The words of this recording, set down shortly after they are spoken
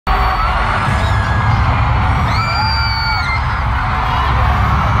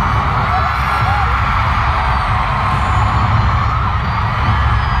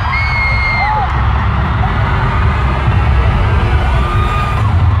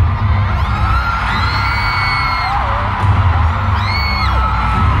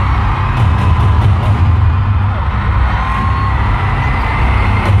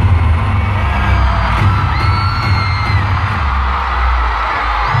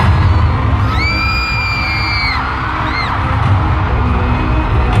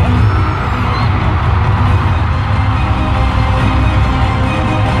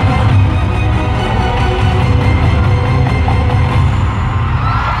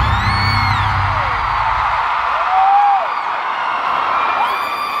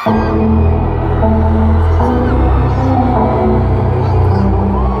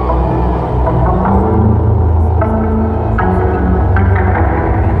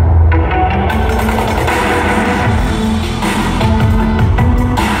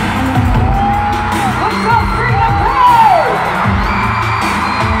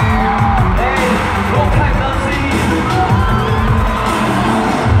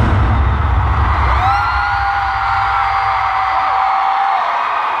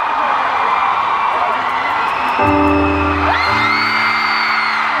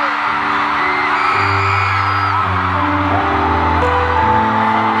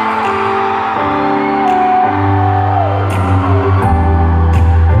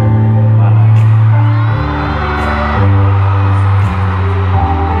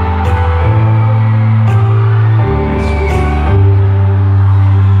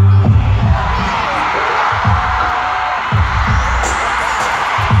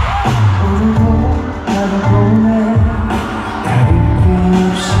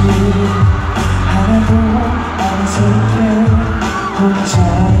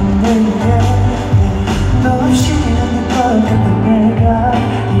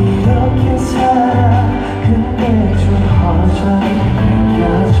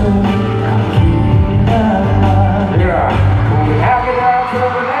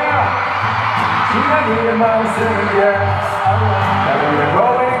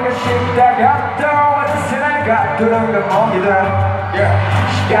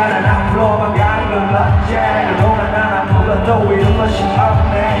시간은 앞으로만 가는 건 맞지. 그동안 난 아무것도 이룬 것이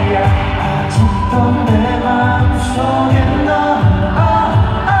없네. 아직도 내 마음속에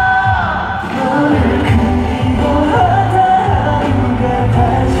너를 그리워하다 하루가 다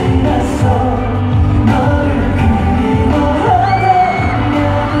지났어. 너를 그리워하다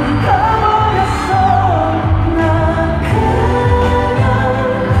인연이 가버렸어. 난 그냥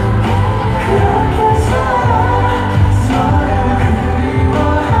그렇게 살아.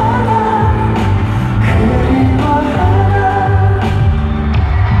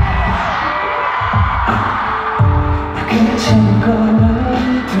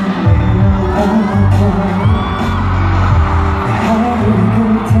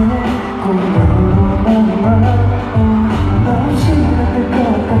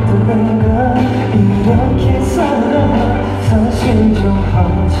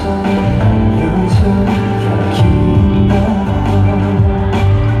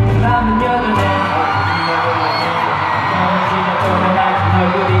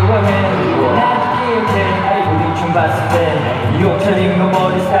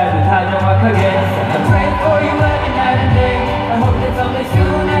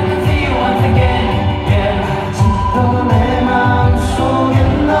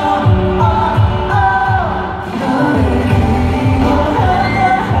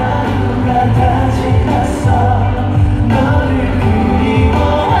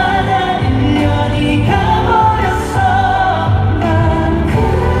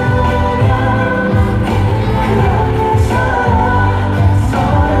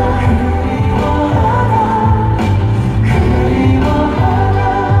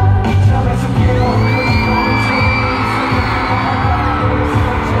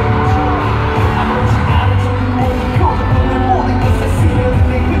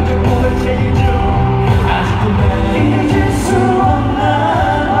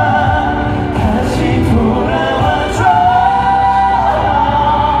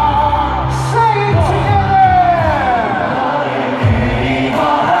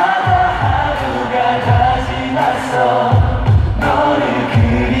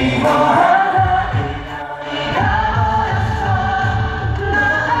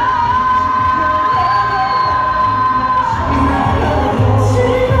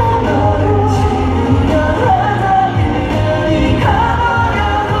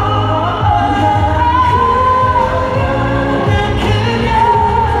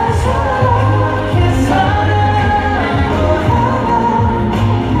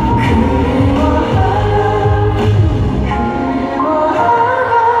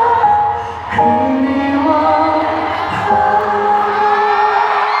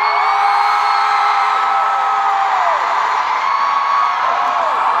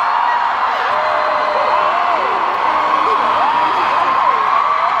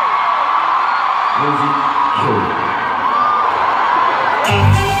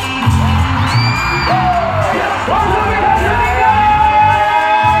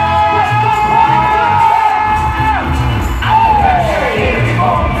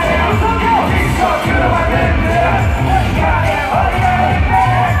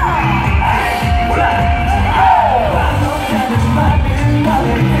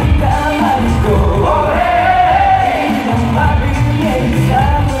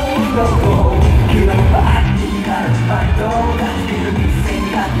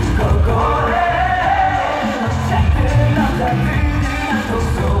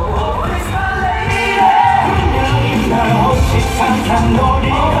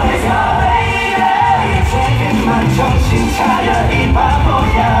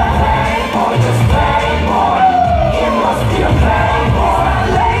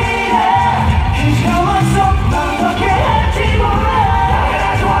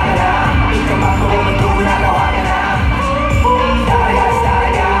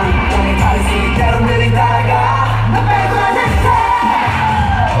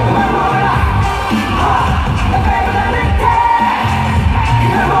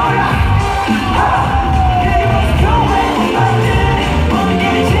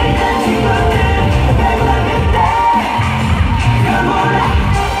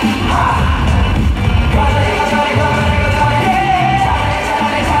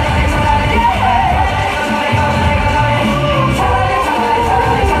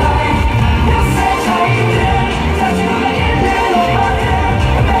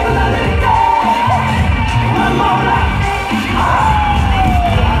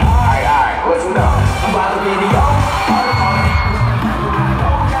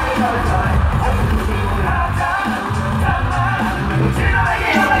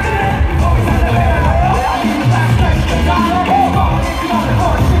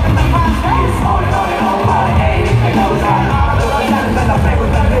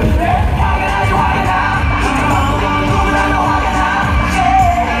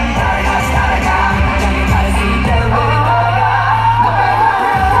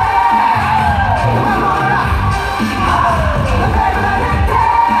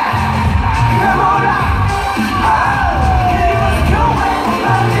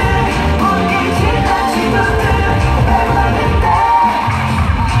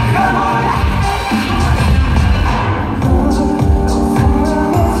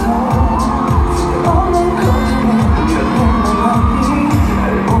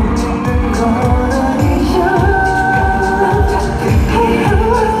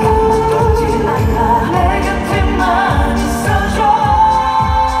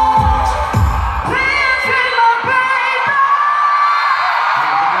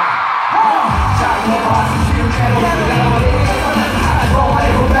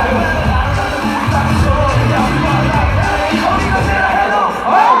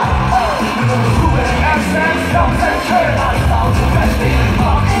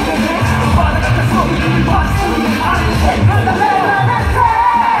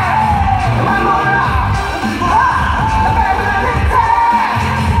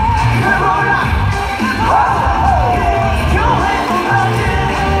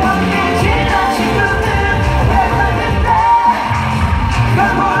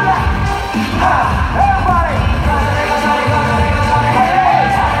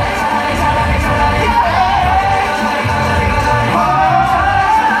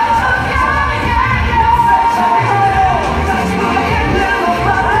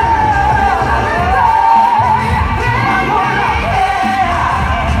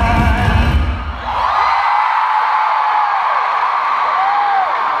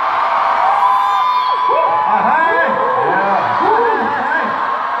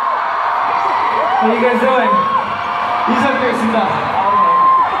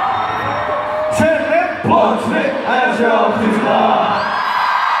 네, 안녕하세요. pt.1입니다.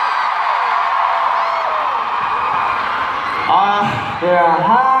 Yeah,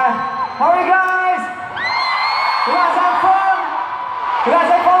 hi. How are you guys? You guys have fun? You guys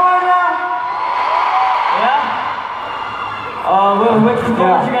have fun right now? Yeah? Which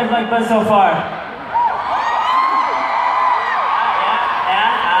performance you guys like best so far?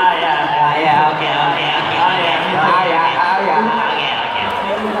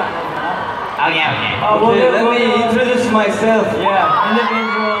 Okay, let me introduce myself. Yeah,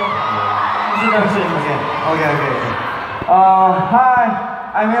 individual introduction. Okay. Hi,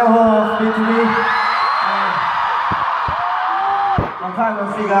 I'm your host, BTOB. Long time no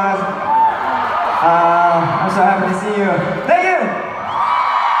see, guys. I'm so happy to see you. Thank you!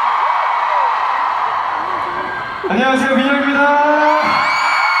 안녕하세요, 민혁입니다.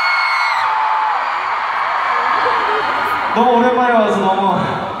 너무 오랜만에 와서 너무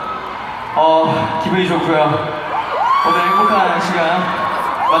기분이 좋고요. 오늘 행복한 시간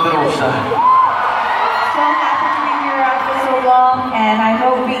만들어 봅시다. So happy to be here after so long, and I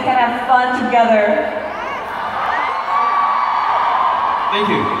hope we can have fun together. Thank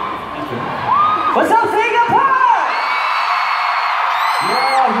you. What's up, Singapore?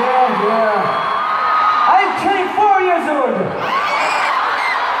 Yeah. I'm 24 years old.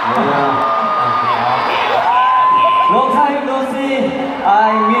 Long time no see.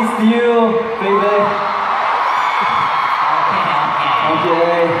 I missed you, baby.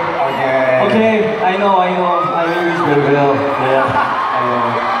 Okay. I know. I English very well. Yeah. I know.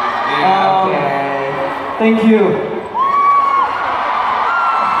 Thank you. (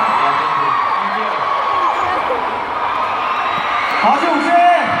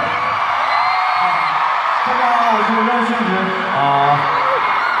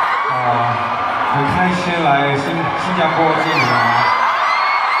很开心来新加坡见你们。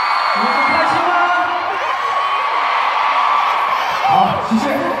你们开心吗？好，谢谢。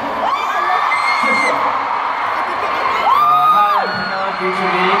Hi, I'm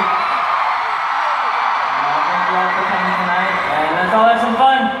BTOB. Thank you all for coming tonight, and let's all have some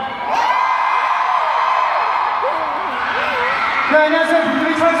fun. 네, 안녕하세요. BTOB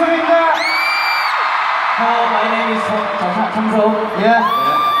찬성입니다. Hello, my name is Chamso. Yeah.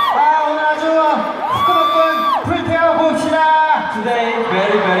 오늘 아주 후끈후끈 불태워 봅시다. Today,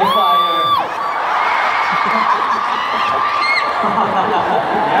 very fire.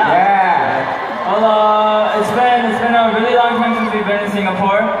 Yeah. Well, it's been a really long time since we've been in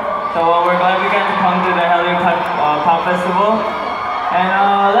Singapore, so we're glad we got to come to the Hallyu Pop Festival,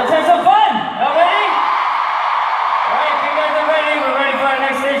 and let's have some fun. Y'all ready? Alright, if you guys are ready, we're ready for our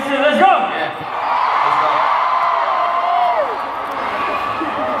next stage too. Let's go.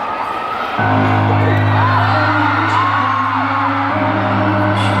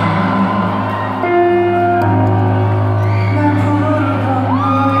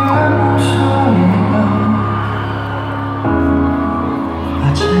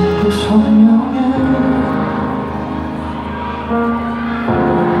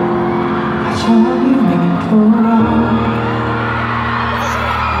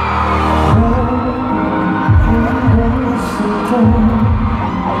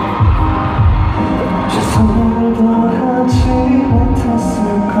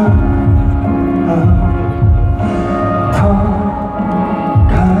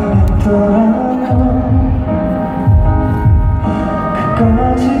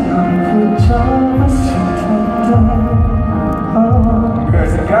 그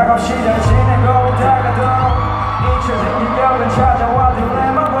생각 없이 잘 지내고 있다가도 잊혀진 기억은 찾아와도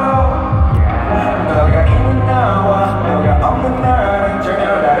내 맘으로 너가 있는 나와 너가 없는 나는 전혀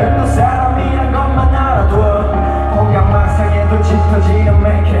다른 두 사람이란 것만 알아둬 홍양막상에도 짙어지는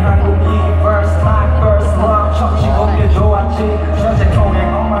매캐한 공기 First time, first love 처음 시고게 좋았지 전체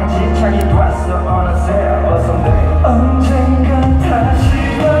통행 엉망진창이 됐어 어느새 어썸day 언젠가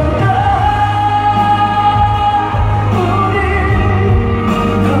다시 만나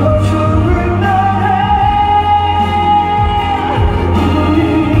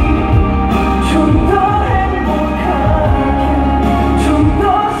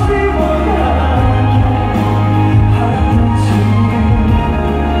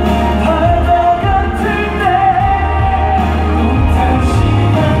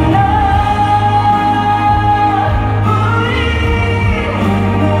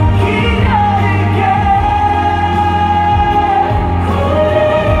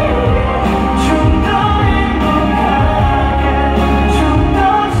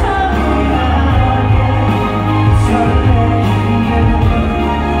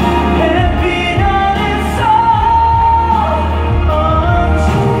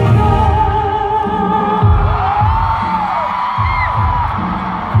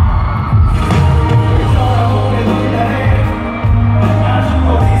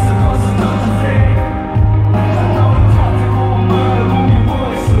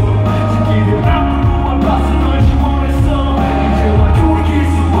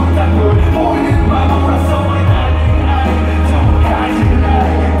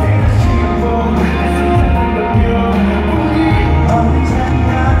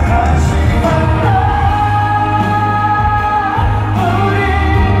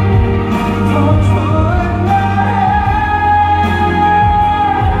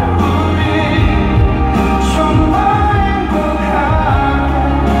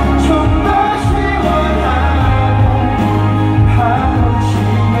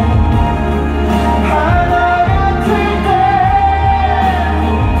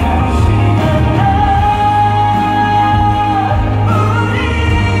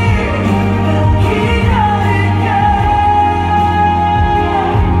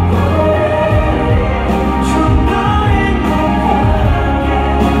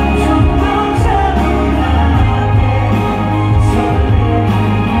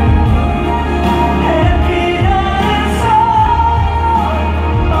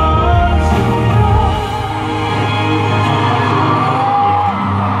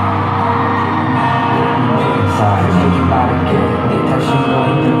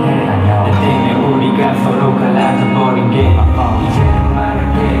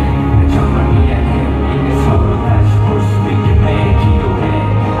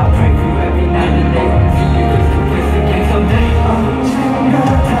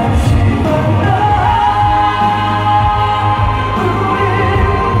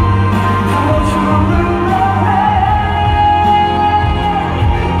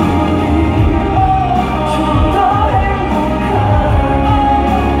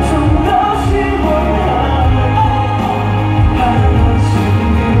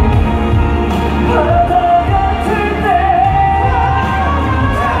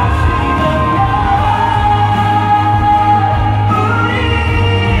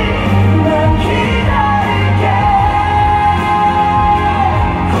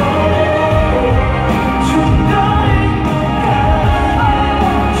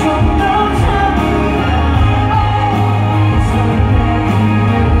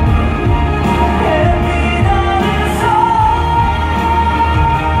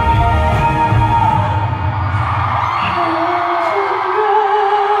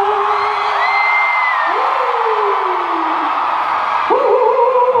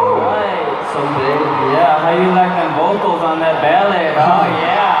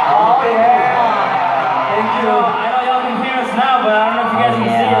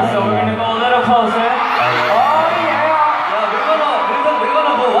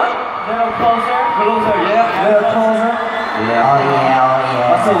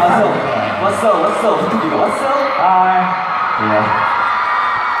What's up? Hi. Yeah.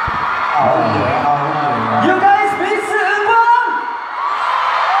 You guys miss Bang?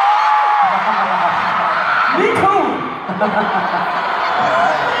 Me too.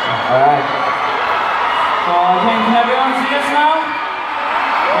 Alright. So can everyone see us now?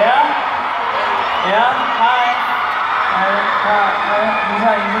 Yeah? Yeah? Hi.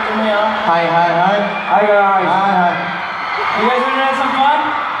 인사 좀 해요. Hi. Hi guys. Hi. You guys ready to have some fun?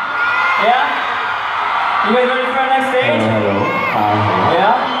 Yeah? You guys ready for our next stage? Hello. Hi.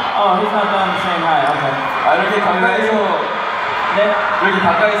 Yeah? Oh, he's not done saying hi. Okay. 이렇게 가까이서 네? 이렇게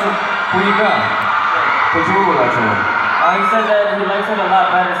가까이서 보니까 더 좋은 것 같아요. He said that he likes it a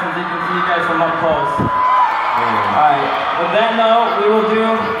lot better since he can see you guys from up close. Alright. With that note, we will do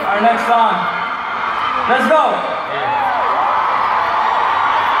our next song. Let's go!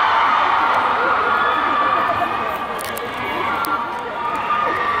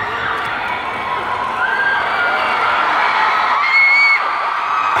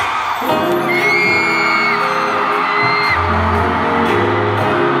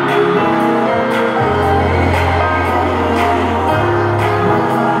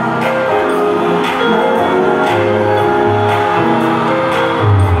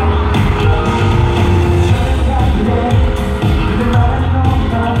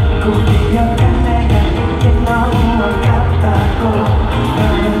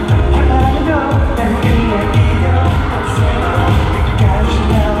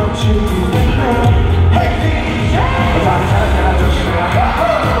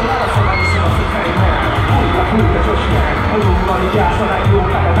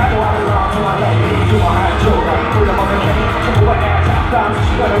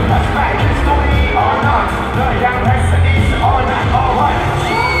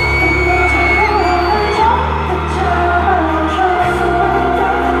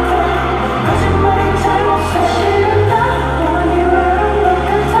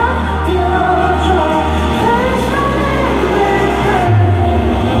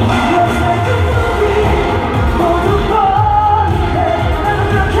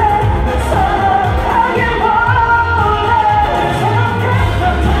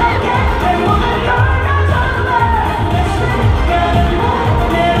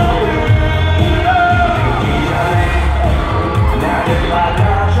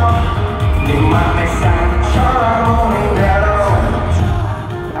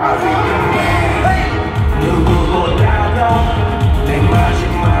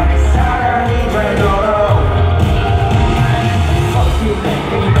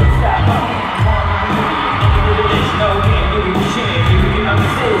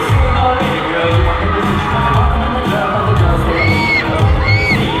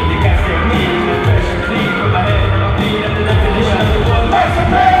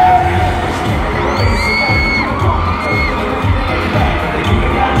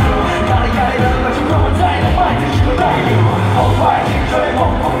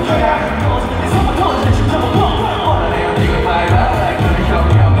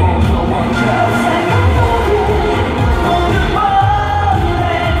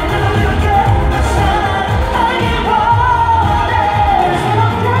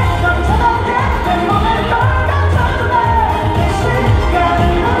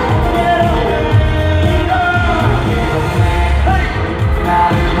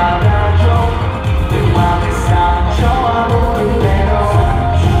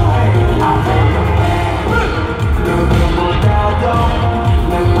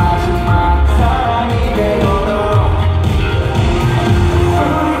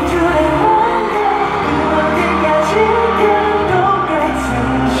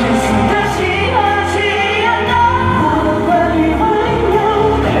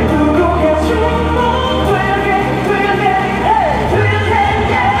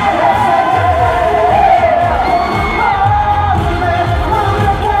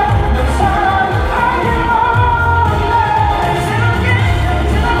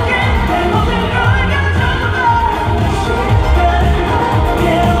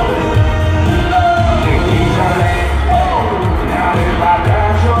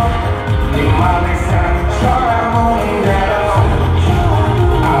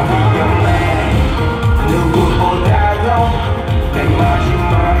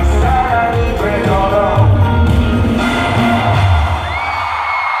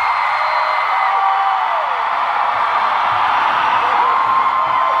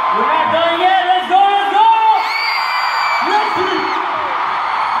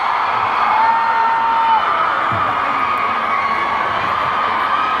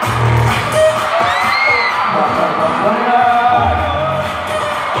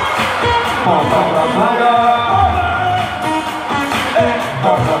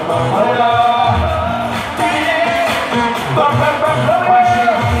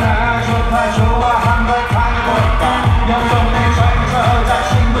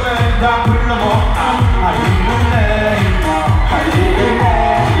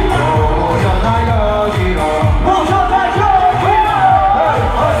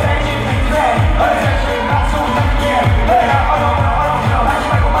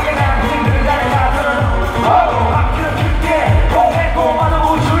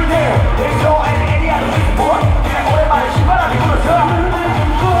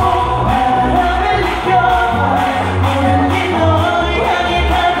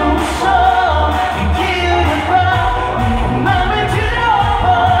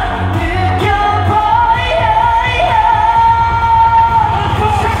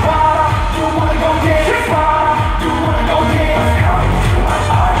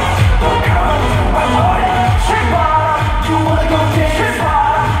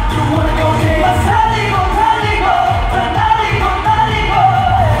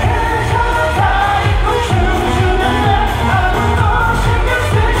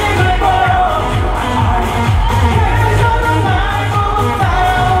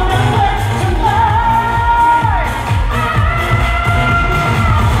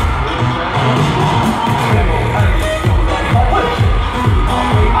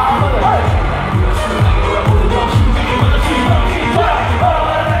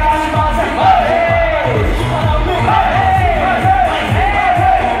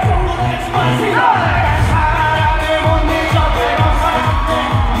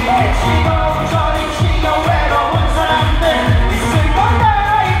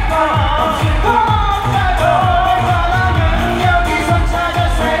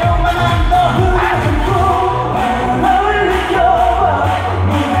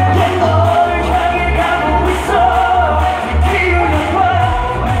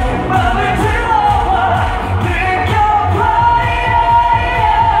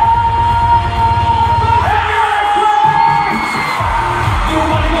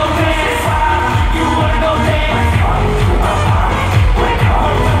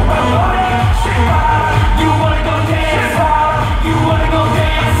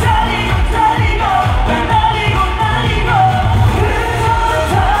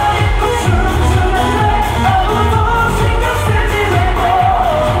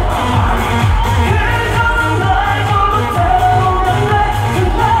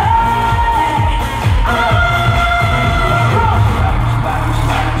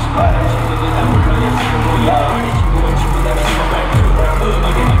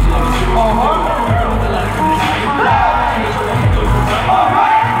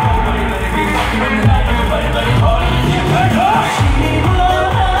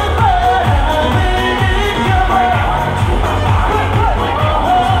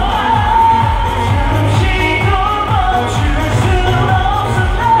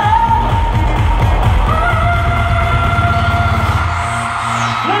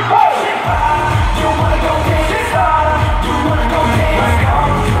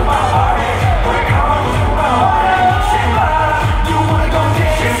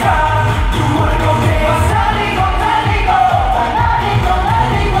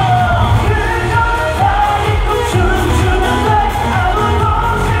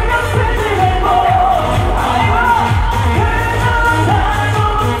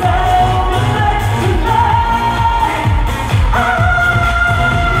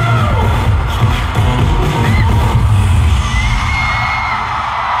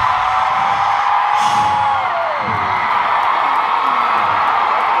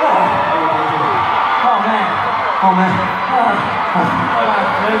 好们，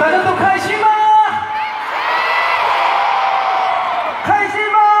大家都开心吗？开心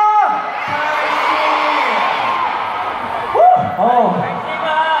吗？开心。哦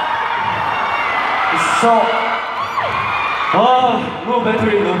，so，low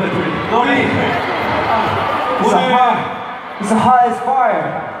battery. It's hot as fire.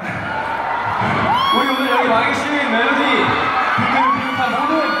 우리 오늘 여기 와 계신 멜로디 분들 비롯한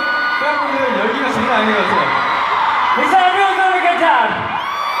모든 팬분들 열기가 장난 아닌 것 같아요. Listen, everyone's having a good time.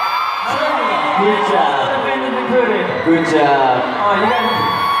 Good job. All the fans included. Good job. Oh, you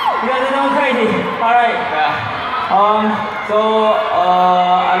guys are going crazy. All right. Yeah.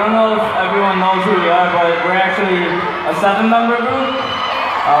 I don't know if everyone knows who we are, but we're actually a 7-member group.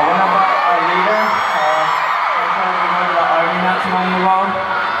 One of our leader, started to go to the army not too long ago.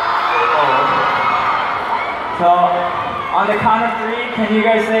 So, on the count of 3, can you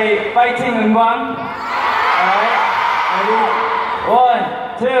guys say fighting Eunkwang? Alright? Ready?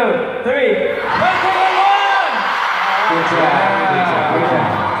 1, 2, 3.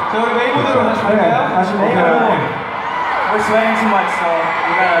 자, 우리 메인 무대로 다시 갈까요? 다시 메인으로. We're sweating too much, so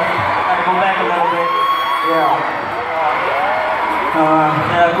we gotta go back a little bit. Yeah.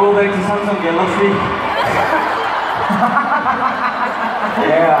 Yeah, go back to Samsung Galaxy.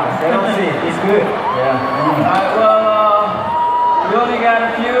 Yeah, Galaxy is good. Alright, well, we only got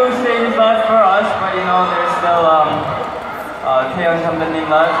a few stages left for us, but you know, there's still Taeyeon 선배님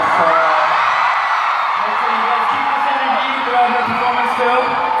left, so make sure you guys keep this energy throughout the performance too.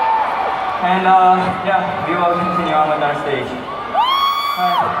 And yeah, we will continue on with our stage.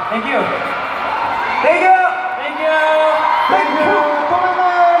 Alright, thank you. Thank you. Thank you. Thank you. 또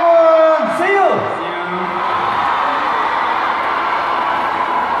만나요, 여러분. See you. See you.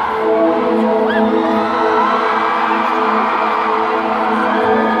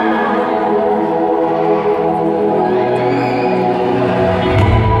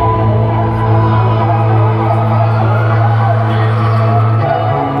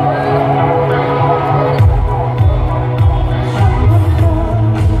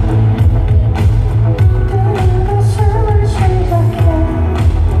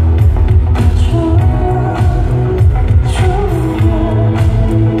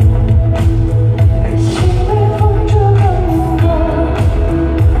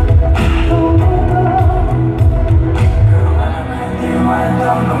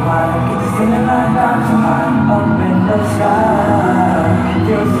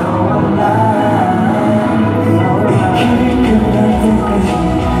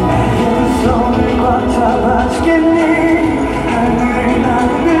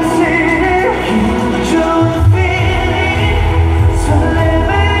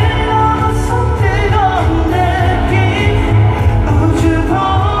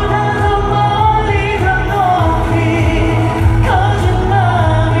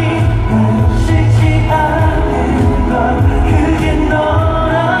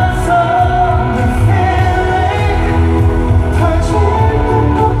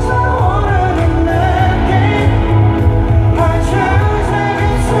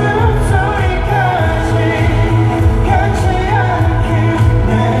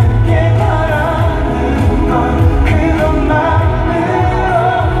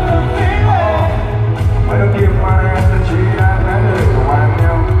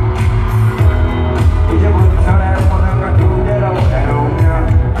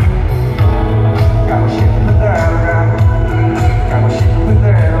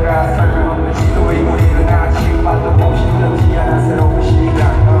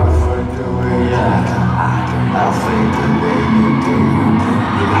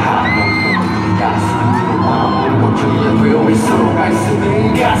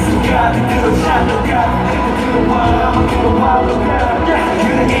 가득 들어 찬도가 들어와 들어와 그래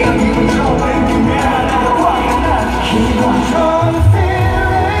그래 이건